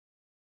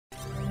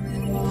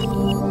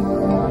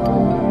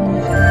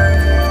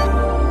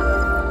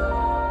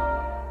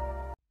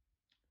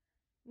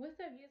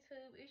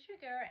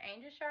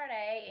is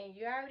Charda, and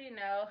you already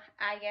know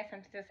I got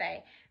something to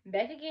say.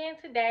 Back again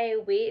today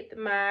with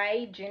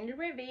my gender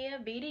reveal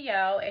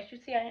video. As you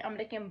see, I'm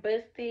looking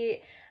busted.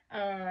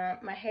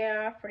 My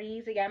hair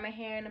frizzy, got my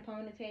hair in a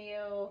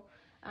ponytail.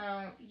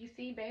 You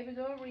see baby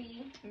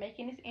Goree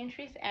making his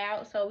entrance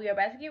out. So we are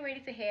about to get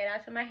ready to head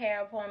out to my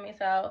hair appointment.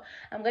 So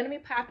I'm gonna be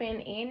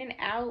popping in and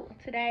out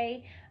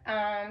today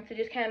to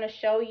just kind of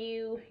show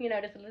you,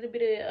 just a little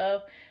bit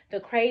of the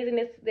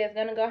craziness that's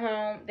gonna go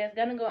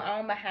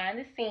on behind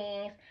the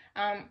scenes.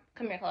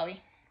 Come here,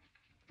 Chloe.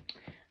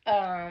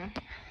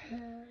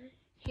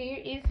 Here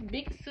is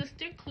big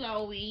sister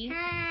Chloe.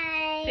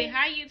 Hi. Say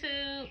hi,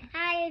 YouTube.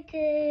 Hi,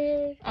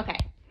 YouTube. Okay.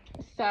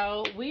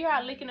 So we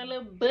are looking a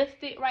little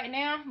busted right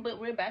now, but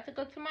we're about to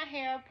go to my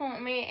hair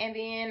appointment, and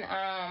then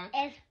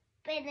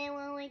And then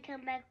when we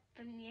come back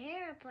from your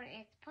hair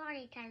appointment, it's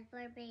party time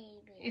for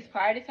baby. It's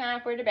party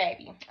time for the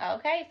baby.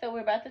 Okay, so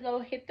we're about to go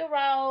hit the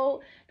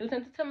road, do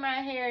something to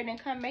my hair, and then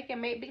come back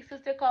and make big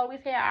sister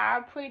Chloe's hair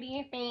all pretty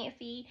and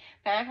fancy,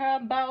 find her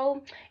a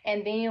bow,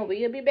 and then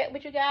we'll be back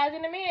with you guys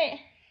in a minute.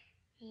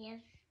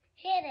 Yes,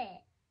 hit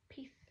it.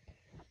 Peace.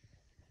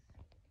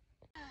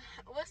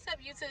 What's up,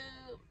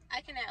 YouTube?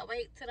 I cannot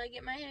wait till I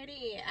get my hair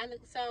did. I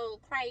look so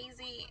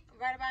crazy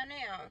right about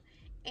now.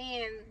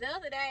 And the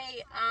other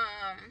day,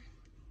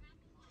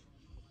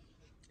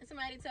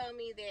 somebody told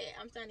me that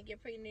I'm starting to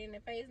get pregnant in the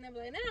face, and I'm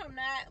like, no, I'm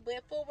not.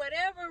 But for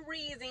whatever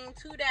reason,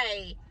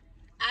 today,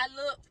 I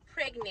look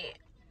pregnant.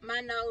 My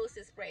nose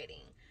is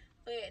spreading.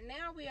 But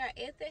now we are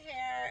at the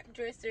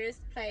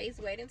hairdresser's place,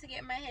 waiting to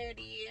get my hair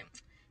did.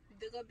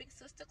 There go big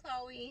sister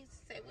Chloe.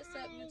 Say what's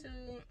up,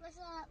 YouTube. What's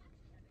up?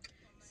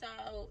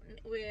 So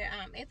we're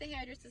at the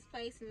hairdresser's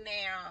place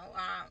now,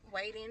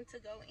 waiting to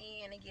go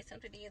in and get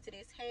something did to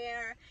this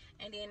hair,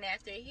 and then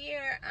after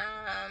here,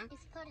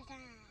 It's party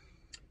time.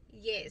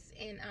 yes,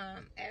 and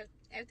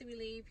after we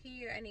leave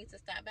here, I need to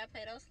stop by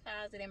Plato's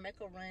Closet and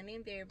make a run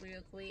in there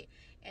real quick.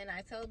 And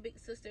I told big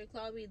sister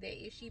Chloe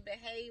that if she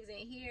behaves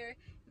in here,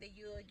 that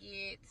you'll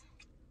get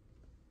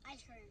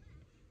Ice cream.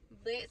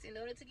 but in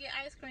order to get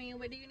ice cream,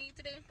 what do you need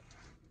to do?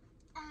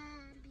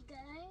 Be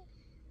good.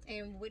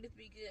 And what does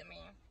be good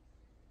mean?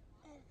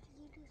 If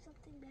you do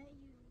something that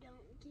you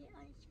don't get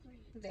ice cream.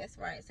 That's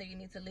right. So you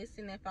need to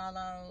listen and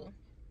follow.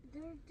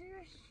 There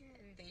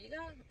you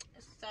go.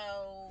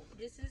 So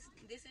this is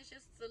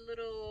just a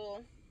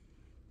little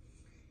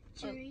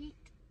treat.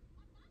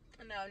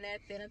 No, not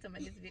that. I'm talking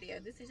about this video.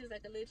 This is just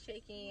like a little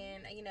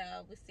check-in.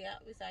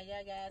 We saw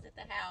y'all guys at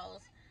the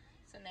house.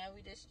 So now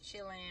we just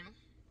chilling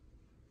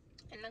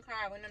in the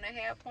car. Went on a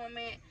hair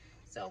appointment.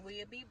 So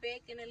we'll be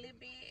back in a little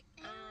bit.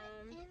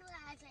 And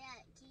we're actually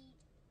at Keith's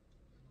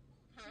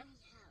house.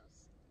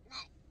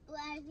 We're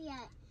actually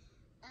at,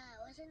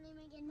 what's her name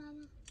again,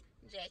 Mama?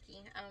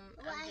 Jackie. I'm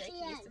Jackie.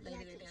 It's the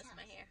lady that does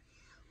my hair.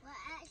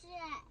 We're actually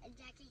at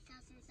Jackie's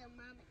house, and so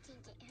Mama can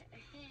get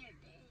her hair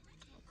done.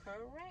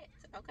 Correct.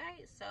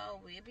 Okay, so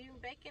we'll be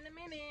back in a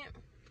minute.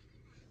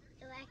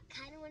 So I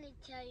kind of want to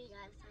tell you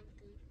guys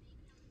something.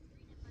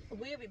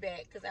 We'll be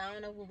back, because I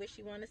don't know what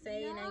she want to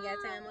say, and I ain't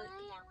got time. I want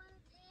to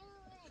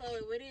tell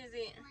it. Chloe, what is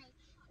it? Like,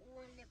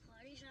 when the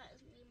party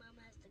starts, me and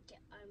Mama has to get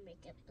our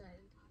makeup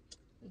done.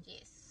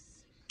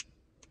 Yes.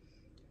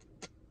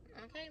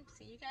 Okay,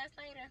 see you guys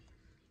later.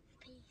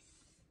 Peace.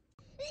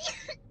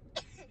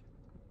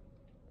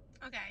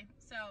 Okay,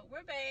 so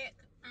we're back.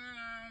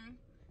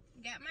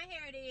 Got my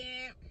hair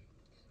did.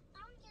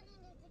 I'm getting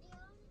the video.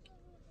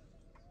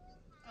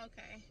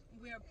 Okay,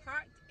 we're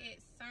parked at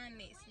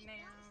Sonics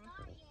now.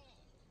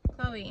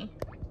 Chloe,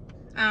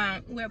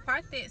 we're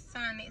parked at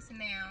Sonics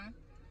now.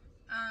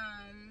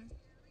 I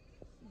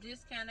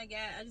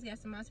just got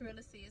some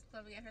mozzarella sticks.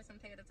 Chloe got her some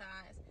tater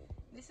tots.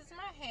 This is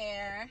my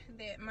hair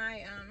that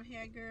my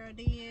hair girl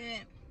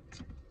did.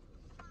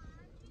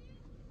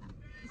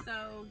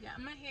 So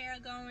got my hair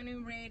going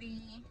and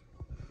ready.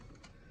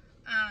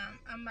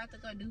 I'm about to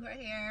go do her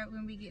hair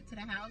when we get to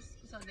the house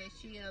so that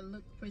she'll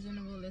look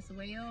presentable as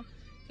well.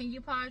 Can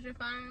you pause your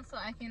phone so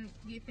I can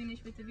get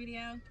finished with the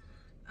video?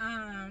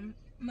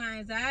 My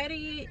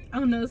anxiety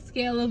on a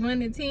scale of 1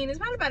 to 10 is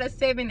probably about a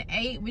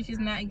 7-8, which is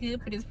not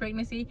good for this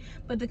pregnancy.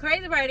 But the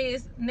crazy part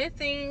is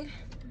nothing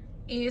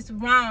is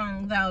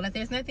wrong though. Like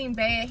there's nothing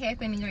bad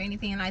happening or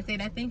anything like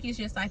that. I think it's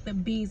just like the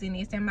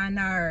busyness and my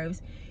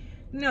nerves.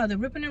 The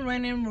ripping and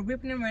running,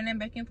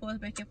 back and forth.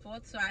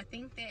 So I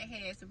think that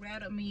has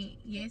rattled me.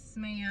 Yes,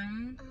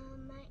 ma'am.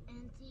 My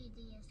auntie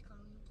D is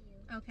calling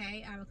you.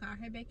 Okay, I will call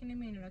her back in a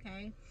minute,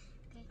 okay?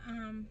 Okay.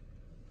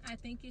 I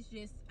think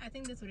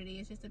that's what it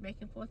is, just the back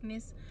and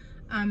forthness.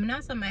 And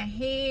also my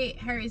head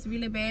hurts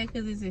really bad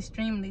because it's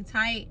extremely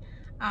tight.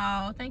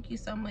 Oh, thank you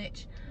so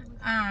much.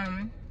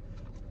 And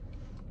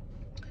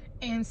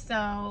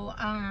so,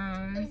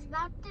 it's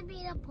about to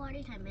be the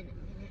party time in a minute.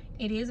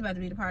 It is about to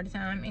be the party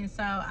time, and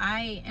so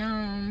I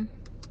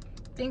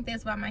think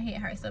that's why my head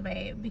hurts so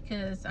bad,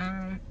 because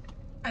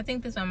I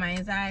think that's why my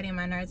anxiety and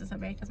my nerves are so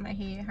bad, because my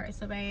head hurts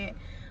so bad.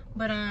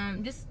 But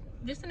just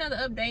another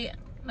update.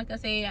 Like I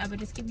said, I will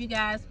just keep you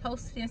guys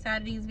posted inside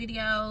of these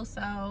videos.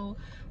 So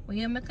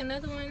we'll make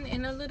another one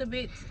in a little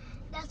bit.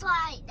 That's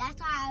why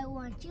I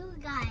want you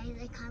guys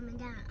to comment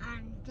down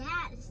on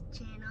Dad's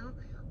channel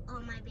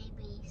or my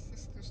baby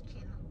sister's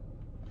channel.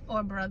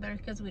 Or brother,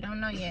 because we don't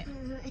know yet.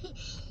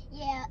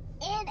 Yeah,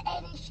 and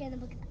Aiden's channel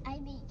because I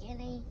be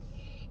getting,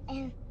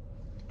 and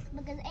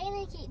because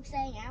Aiden keeps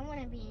saying I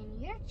want to be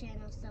in your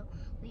channel, so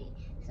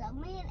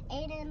me and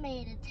Aiden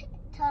made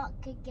a talk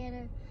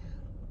together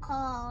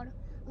called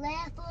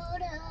Left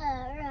Foot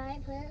Up,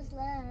 Right Foot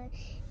Slide,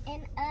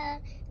 and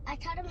I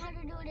taught him how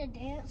to do the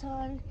dance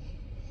on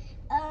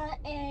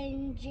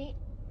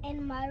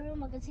in my room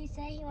because he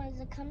said he wanted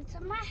to come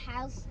to my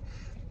house,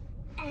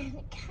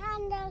 and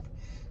kind of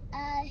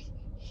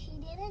he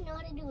didn't know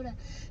how to do the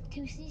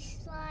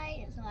 2C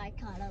slide, so I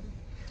taught him.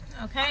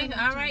 Okay,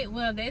 all right.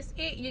 Well, that's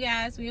it, you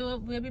guys. We'll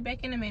be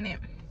back in a minute.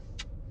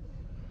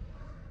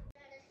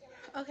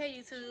 Okay,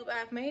 YouTube,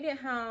 I've made it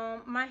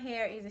home. My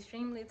hair is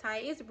extremely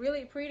tight. It's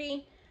really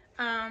pretty.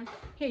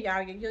 Here,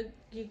 y'all, you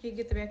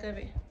get the back of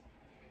it.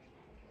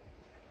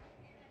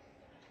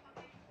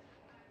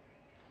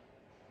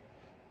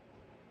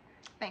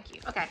 Thank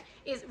you. Okay,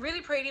 it's really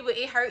pretty, but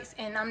it hurts,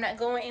 and I'm not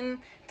going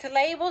into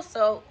label,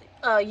 so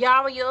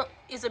y'all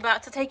is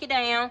about to take it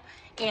down,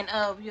 and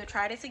we'll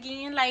try this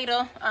again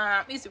later.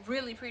 It's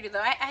really pretty though.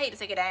 I hate to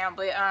take it down,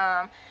 but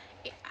I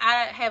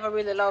have a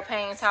really low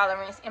pain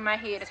tolerance, and my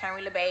head is hurting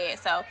really bad,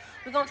 so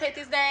we're gonna take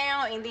this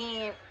down, and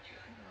then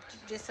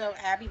just so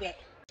I'll be back.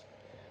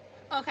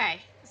 Okay,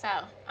 so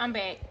I'm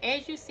back.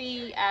 As you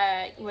see,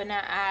 well,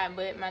 not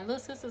but my little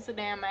sister took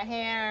down my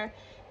hair.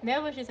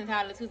 That was just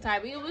entirely too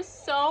tight, but it was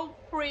so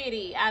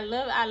pretty. I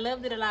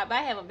loved it a lot, but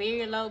I have a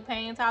very low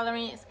pain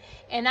tolerance,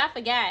 and I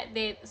forgot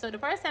that. So the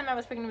first time I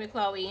was pregnant with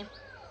Chloe,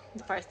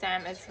 the first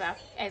time as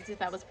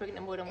if I was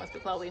pregnant more than once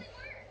with Chloe.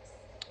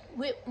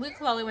 With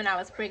Chloe, when I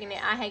was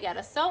pregnant, I had got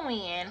a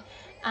sew-in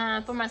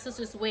for my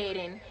sister's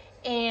wedding,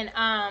 and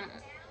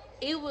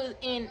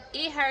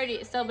it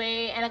hurted so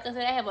bad, and like I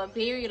said, I have a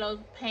very low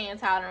pain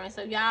tolerance.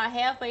 So y'all,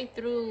 halfway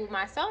through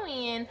my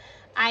sew-in,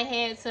 I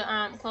had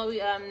to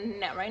Chloe,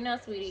 not right now,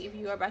 sweetie, if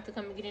you are about to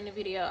come and get in the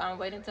video,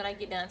 wait until I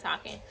get done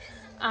talking.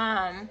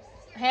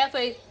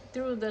 Halfway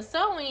through the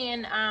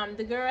sew-in,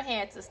 the girl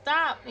had to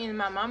stop, and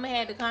my mama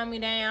had to calm me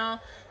down.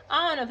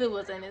 I don't know if it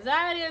was an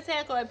anxiety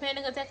attack or a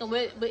panic attack,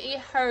 but it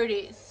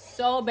hurted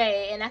so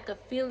bad, and I could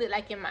feel it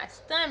like in my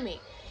stomach.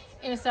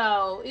 And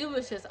so it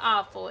was just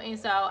awful. And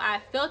so I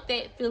felt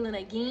that feeling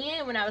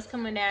again when I was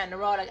coming down the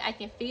road. Like, I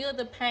can feel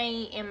the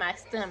pain in my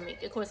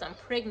stomach. Of course, I'm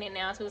pregnant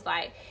now, so it's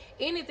like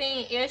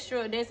anything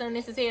extra that's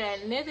unnecessary,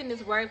 and nothing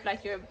is worth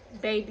like your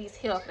baby's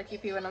health. Like, you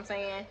feel what I'm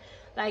saying?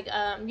 Like,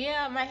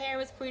 yeah, my hair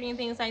is pretty and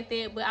things like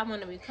that, but I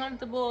want to be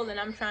comfortable, and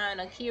I'm trying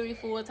to carry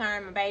full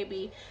term a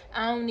baby.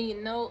 I don't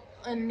need no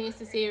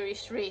unnecessary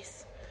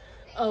stress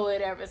or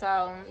whatever.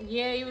 So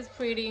yeah, it was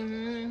pretty.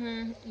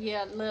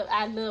 Yeah,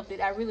 I loved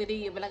it. I really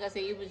did. But like I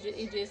said,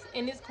 it just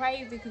and it's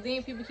crazy because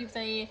then people keep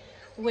saying,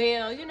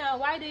 well, you know,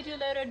 why did you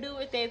let her do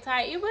it that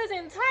tight? It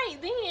wasn't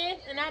tight then,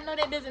 and I know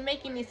that doesn't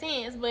make any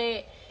sense,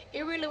 but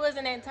it really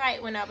wasn't that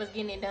tight when I was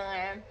getting it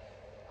done.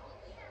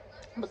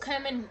 But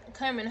coming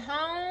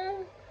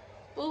home,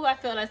 ooh, I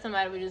felt like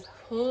somebody was just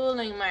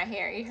pulling my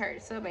hair. It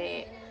hurt so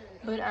bad.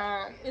 But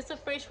it's a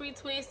fresh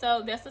retwist,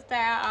 so that's a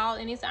style all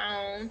in its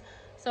own.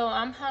 So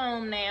I'm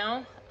home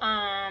now.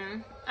 I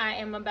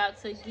am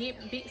about to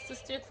get big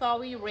sister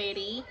Chloe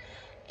ready,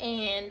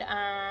 and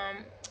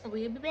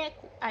we'll be back.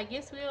 I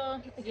guess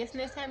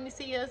next time you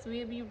see us,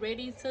 we'll be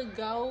ready to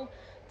go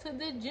to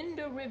the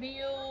gender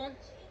reveal.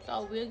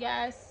 So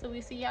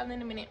we see y'all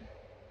in a minute.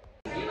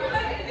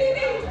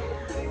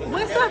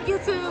 What's up,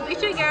 YouTube?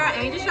 It's your girl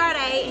Angel Charda,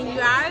 and you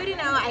already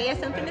know I got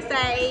something to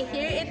say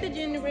here at the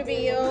gender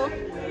reveal.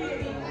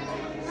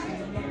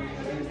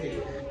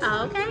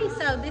 Okay,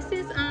 so this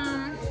is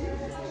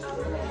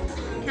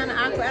kind of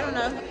awkward. I don't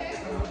know.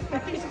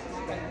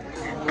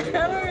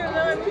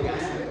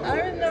 I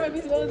don't know what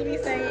we're supposed to be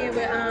saying,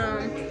 but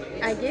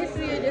I guess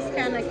we'll just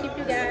kind of keep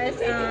you guys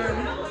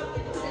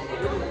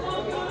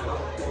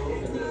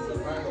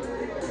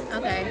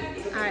okay.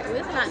 Alright, well,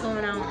 there's a lot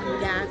going on, you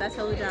guys. I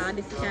told y'all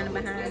this is kind of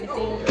behind the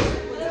scenes.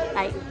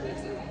 Like,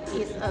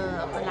 it's a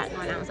lot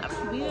going on, so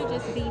we'll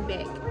just be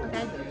back.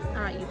 Okay?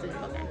 Alright, YouTube.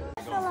 Okay.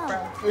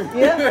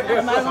 Yeah,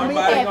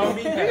 somebody gonna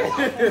be happy.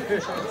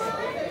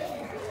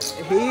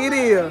 Here it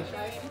is.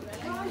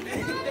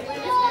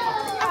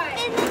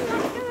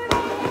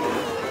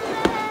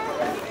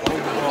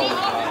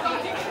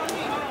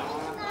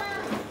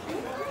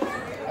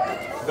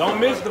 Don't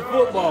miss the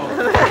football.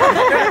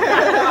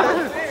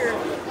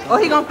 Oh,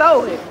 he gonna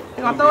throw it.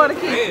 He gonna throw it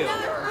again.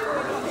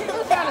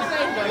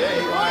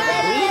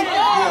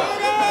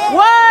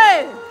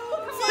 One,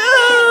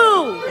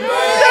 two,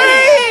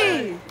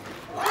 three.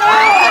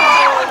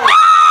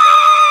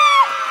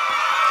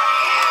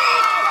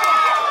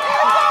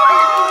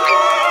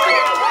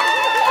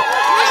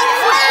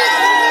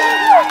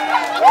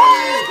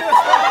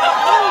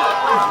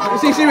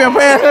 See, she been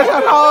playing this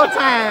the whole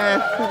time.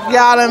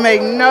 Y'all done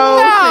make no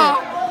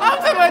sense. I'm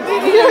talking about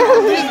he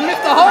just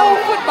missed the whole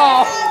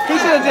football. He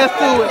should have just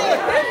threw it. He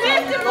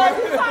missed it, but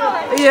he saw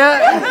it.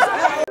 Yeah.